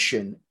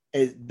corporation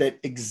that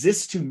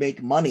exists to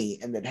make money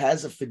and that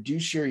has a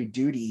fiduciary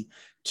duty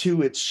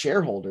to its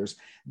shareholders.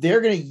 They're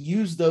going to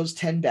use those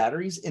 10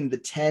 batteries in the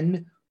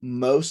 10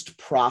 most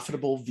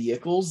profitable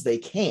vehicles they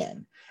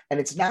can. And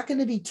it's not going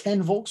to be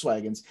 10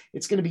 Volkswagens.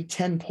 It's going to be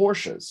 10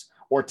 Porsches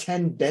or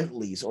 10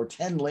 Bentleys or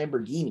 10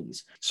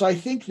 Lamborghinis. So I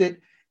think that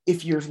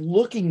if you're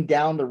looking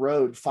down the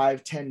road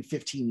 5, 10,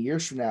 15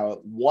 years from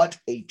now, what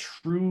a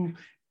true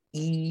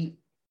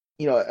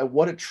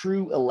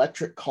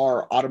electric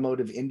car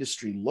automotive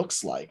industry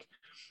looks like,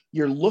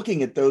 you're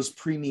looking at those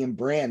premium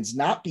brands,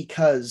 not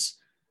because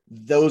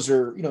those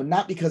are,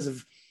 not because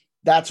of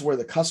that's where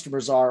the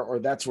customers are, or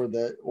that's where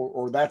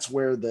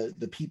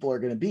the people are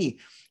going to be,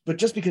 but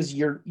just because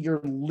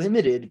you're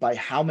limited by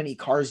how many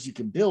cars you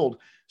can build.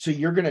 So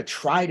you're going to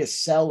try to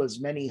sell as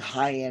many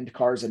high-end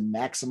cars and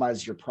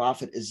maximize your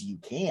profit as you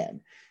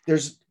can.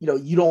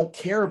 You don't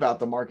care about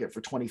the market for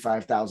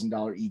 $25,000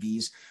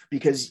 EVs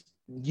because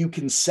you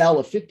can sell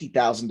a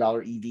 $50,000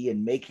 EV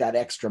and make that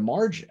extra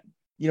margin.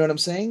 You know what I'm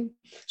saying?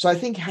 So I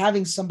think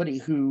having somebody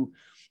who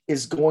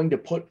is going to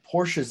put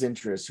Porsche's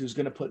interests, who's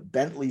going to put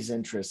Bentley's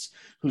interests,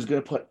 who's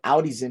going to put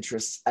Audi's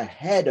interests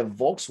ahead of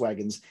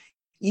Volkswagen's,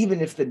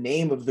 even if the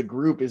name of the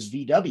group is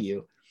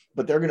VW,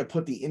 but they're going to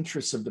put the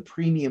interests of the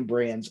premium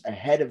brands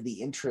ahead of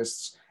the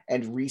interests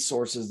and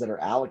resources that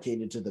are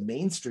allocated to the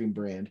mainstream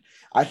brand.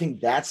 I think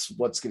that's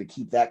what's going to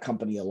keep that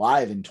company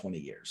alive in 20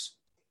 years.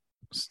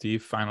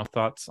 Steve, final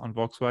thoughts on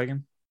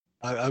Volkswagen?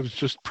 I was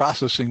just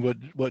processing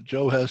what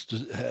Joe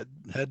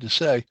had to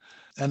say,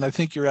 and I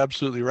think you're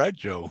absolutely right,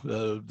 Joe.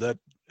 That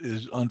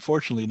is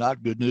unfortunately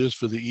not good news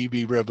for the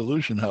EV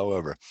revolution,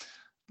 however.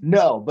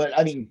 No, but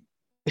I mean,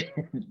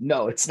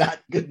 No, it's not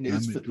good I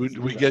news.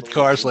 mean, we get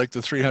cars like the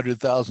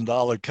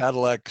 $300,000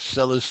 Cadillac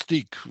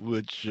Celestiq,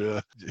 which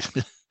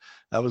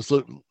I was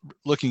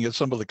looking at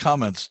some of the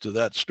comments to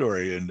that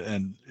story,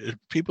 and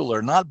people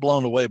are not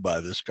blown away by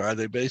this car.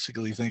 They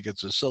basically think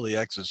it's a silly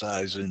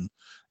exercise in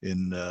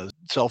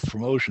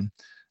self-promotion,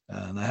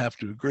 and I have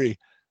to agree.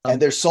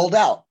 And they're sold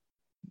out.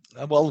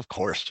 Well, of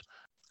course.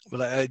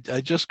 But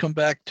I just come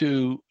back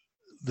to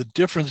the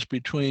difference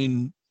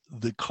between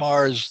the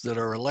cars that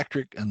are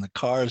electric and the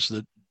cars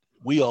that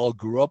we all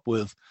grew up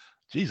with.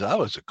 Geez, I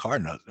was a car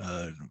nut.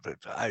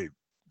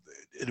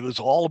 It was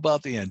all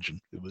about the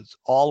engine. It was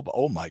all about,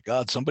 oh my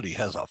God, somebody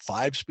has a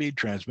 5-speed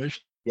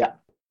transmission. Yeah,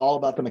 all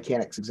about the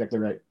mechanics. Exactly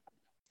right.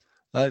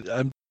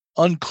 I'm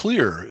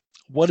unclear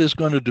what is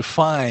going to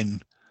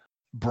define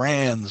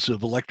brands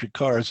of electric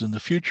cars in the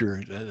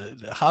future.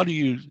 How do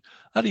you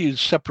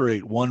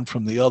separate one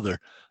from the other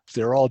if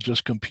they're all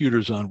just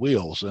computers on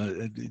wheels?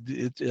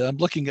 I'm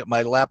looking at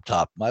my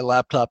laptop. My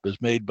laptop is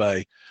made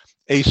by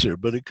Acer,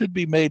 but it could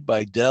be made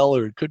by Dell,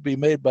 or it could be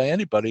made by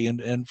anybody.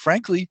 And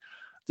frankly,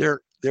 they're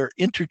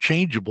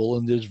interchangeable,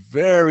 and there's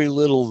very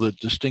little that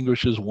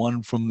distinguishes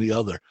one from the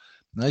other.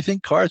 And I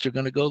think cars are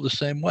going to go the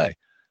same way.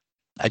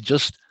 I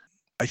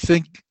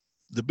think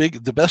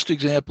the best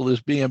example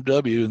is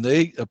BMW, and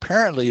they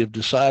apparently have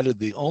decided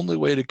the only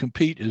way to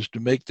compete is to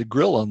make the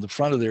grille on the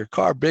front of their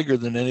car bigger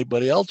than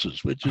anybody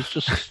else's, which is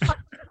just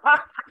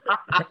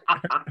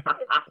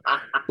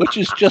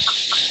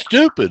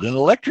stupid. An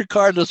electric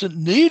car doesn't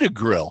need a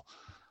grille,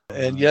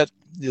 and yet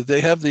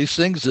they have these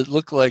things that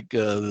look like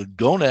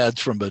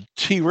gonads from a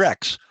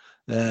T-Rex,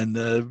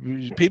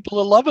 and people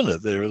are loving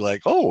it. They're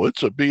like, "Oh,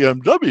 it's a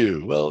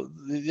BMW." Well,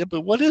 yeah,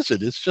 but what is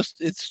it? It's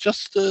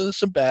just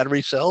some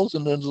battery cells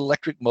and an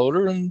electric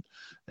motor, and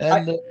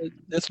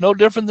it's no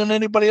different than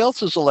anybody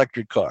else's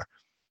electric car.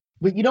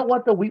 But you know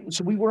what, though?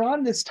 We were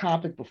on this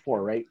topic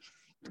before, right?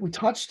 We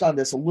touched on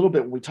this a little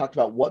bit when we talked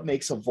about what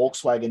makes a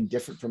Volkswagen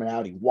different from an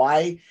Audi.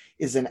 Why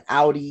is an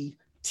Audi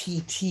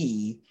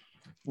TT?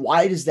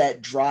 Why does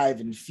that drive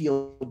and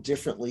feel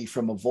differently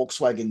from a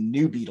Volkswagen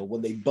New Beetle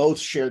when they both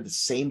share the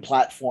same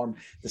platform,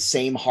 the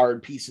same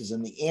hard pieces?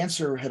 And the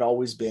answer had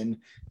always been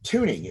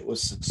tuning. It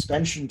was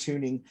suspension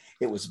tuning.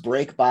 It was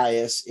brake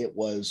bias. It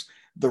was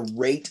the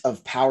rate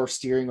of power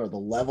steering or the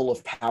level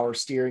of power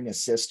steering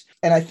assist.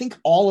 And I think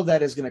all of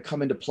that is going to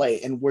come into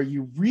play. And where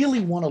you really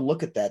want to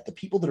look at that, the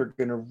people that are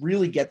going to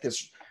really get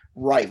this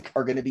right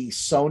are going to be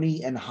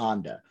Sony and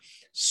Honda.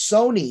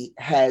 Sony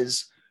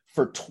has,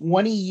 for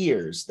 20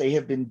 years, they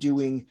have been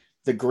doing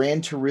the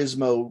Gran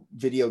Turismo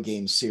video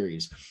game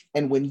series.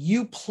 And when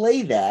you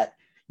play that,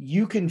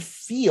 you can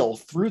feel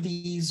through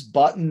these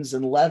buttons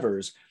and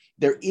levers,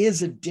 there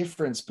is a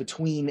difference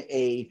between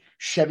a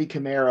Chevy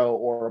Camaro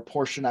or a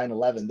Porsche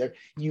 911. There,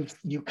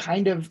 you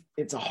kind of,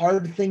 it's a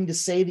hard thing to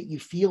say that you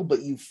feel,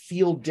 but you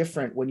feel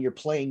different when you're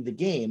playing the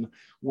game.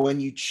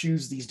 When you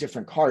choose these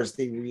different cars,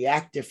 they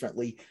react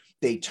differently,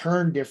 they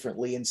turn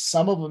differently, and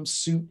some of them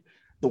suit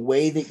the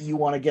way that you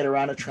want to get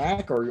around a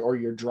track or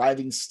your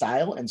driving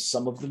style, and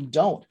some of them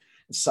don't.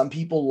 Some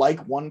people like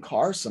one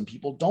car, some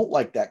people don't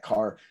like that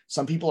car.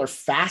 Some people are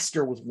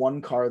faster with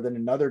one car than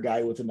another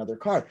guy with another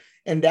car.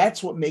 And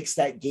that's what makes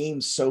that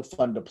game so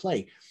fun to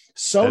play.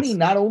 Sony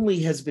not only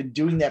has been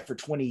doing that for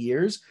 20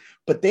 years,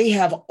 but they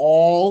have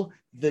all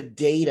the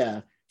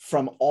data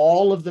from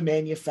all of the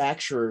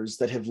manufacturers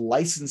that have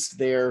licensed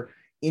their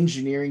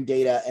engineering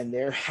data and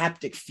their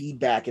haptic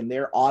feedback and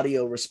their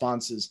audio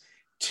responses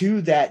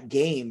to that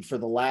game for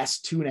the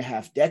last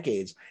 2.5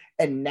 decades.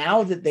 And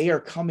now that they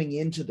are coming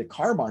into the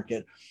car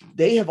market,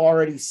 they have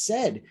already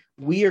said,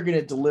 we are going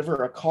to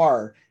deliver a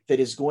car that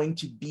is going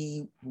to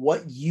be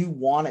what you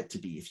want it to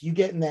be. If you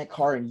get in that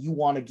car and you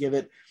want to give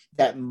it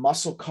that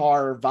muscle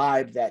car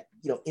vibe, that,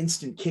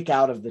 instant kick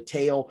out of the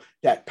tail,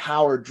 that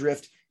power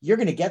drift, you're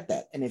going to get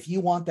that. And if you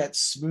want that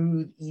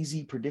smooth,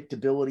 easy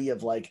predictability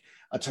of like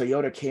a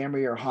Toyota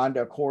Camry or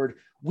Honda Accord,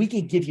 we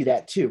can give you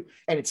that too.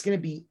 And it's going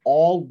to be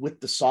all with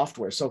the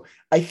software. So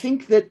I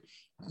think that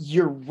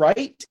you're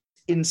right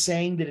in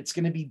saying that it's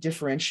going to be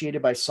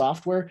differentiated by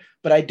software,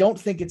 but I don't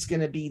think it's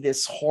going to be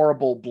this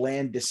horrible,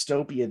 bland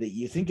dystopia that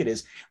you think it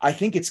is. I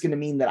think it's going to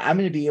mean that I'm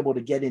going to be able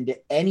to get into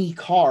any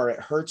car at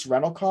Hertz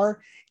Rental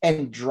Car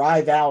and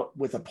drive out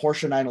with a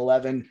Porsche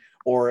 911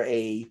 or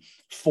a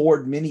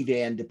Ford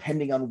minivan,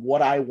 depending on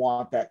what I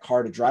want that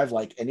car to drive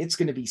like. And it's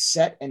going to be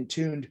set and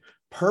tuned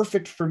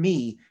perfect for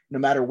me, no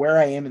matter where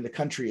I am in the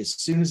country. As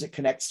soon as it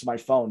connects to my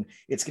phone,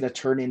 it's going to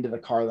turn into the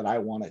car that I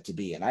want it to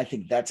be. And I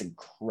think that's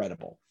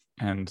incredible.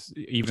 And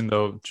even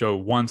though Joe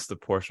wants the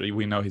Porsche,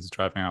 we know he's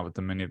driving out with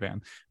the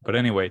minivan. But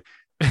anyway,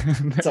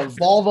 it's a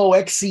Volvo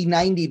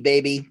XC90,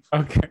 baby.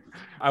 Okay.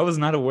 I was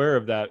not aware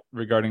of that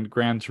regarding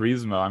Gran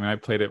Turismo. I mean, I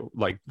played it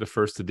like the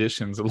first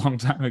editions a long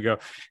time ago.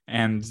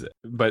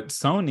 But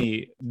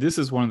Sony, this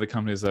is one of the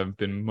companies I've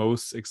been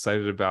most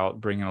excited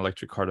about bringing an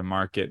electric car to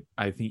market.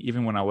 I think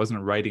even when I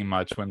wasn't writing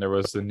much, when there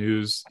was the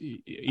news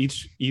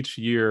each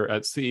year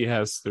at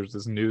CES, there's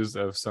this news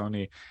of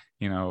Sony,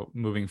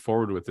 moving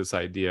forward with this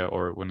idea,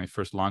 or when they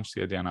first launched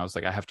the idea, and I was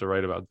like, I have to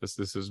write about this.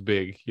 This is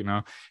big,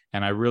 and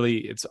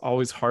it's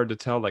always hard to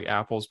tell. Like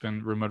Apple's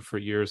been rumored for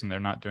years and they're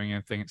not doing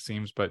anything, it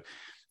seems, but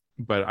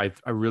I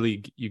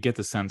really, you get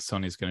the sense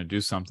Sony's going to do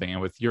something.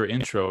 And with your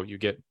intro,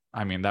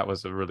 that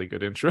was a really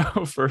good intro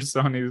for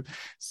Sony.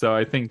 So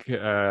I think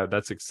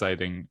that's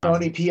exciting.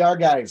 Sony PR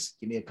guys,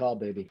 give me a call,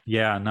 baby.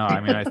 Yeah, no,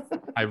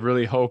 I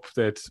really hope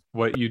that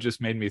what you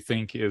just made me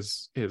think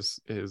is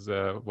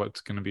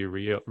what's going to be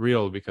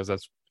real, because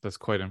that's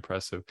quite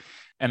impressive.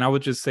 And I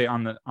would just say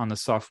on the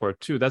software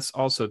too, that's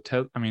also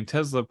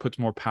Tesla puts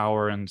more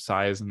power and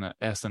size in the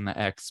S and the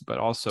X, but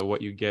also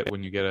what you get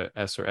when you get a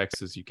S or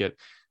X is you get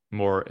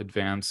more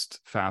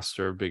advanced,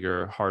 faster,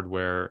 bigger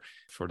hardware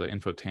for the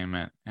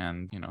infotainment,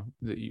 and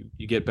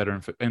you get better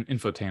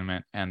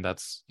infotainment, and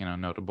that's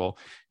notable.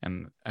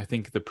 And I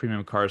think the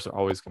premium cars are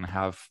always going to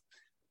have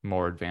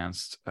more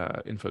advanced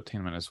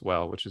infotainment as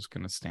well, which is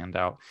going to stand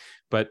out.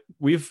 But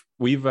we've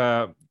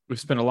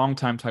spent a long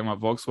time talking about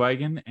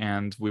Volkswagen,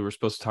 and we were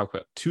supposed to talk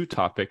about 2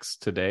 topics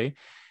today.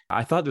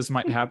 I thought this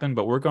might happen,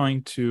 but we're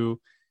going to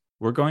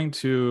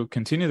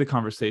continue the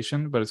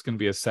conversation, but it's going to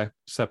be a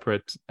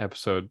separate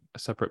episode, a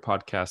separate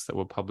podcast that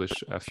we'll publish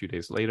a few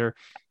days later.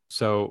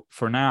 So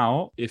for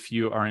now, if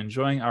you are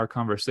enjoying our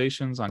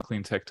conversations on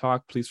Clean Tech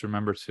Talk, please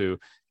remember to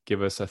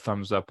give us a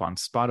thumbs up on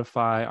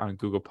Spotify, on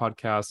Google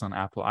Podcasts, on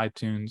Apple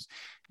iTunes,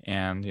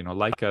 and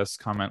like us,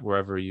 comment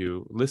wherever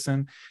you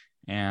listen,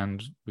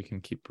 and we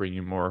can keep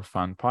bringing more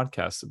fun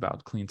podcasts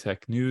about clean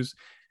tech news.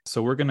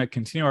 So we're going to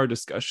continue our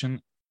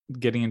discussion,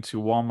 getting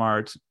into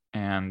Walmart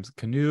and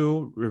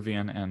Canoo,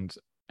 Rivian, and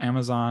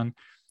Amazon,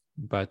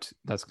 but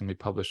that's going to be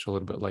published a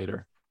little bit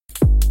later.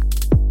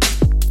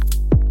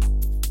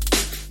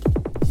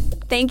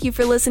 Thank you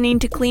for listening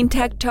to Clean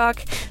Tech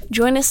Talk.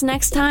 Join us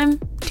next time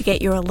to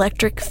get your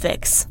electric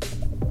fix.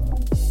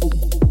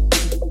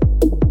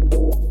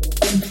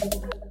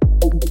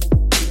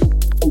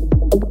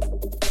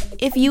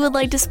 If you would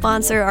like to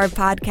sponsor our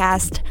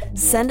podcast,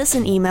 send us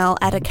an email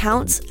at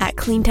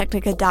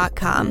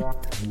accounts@cleantechnica.com.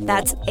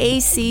 That's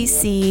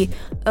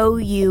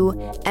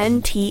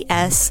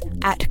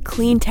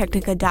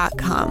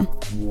ACCOUNTS@cleantechnica.com.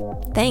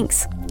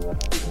 Thanks.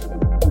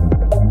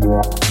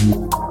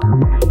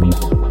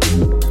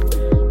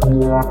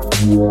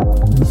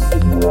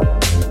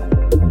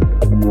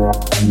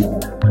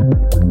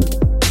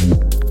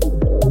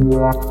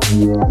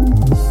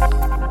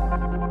 Yeah.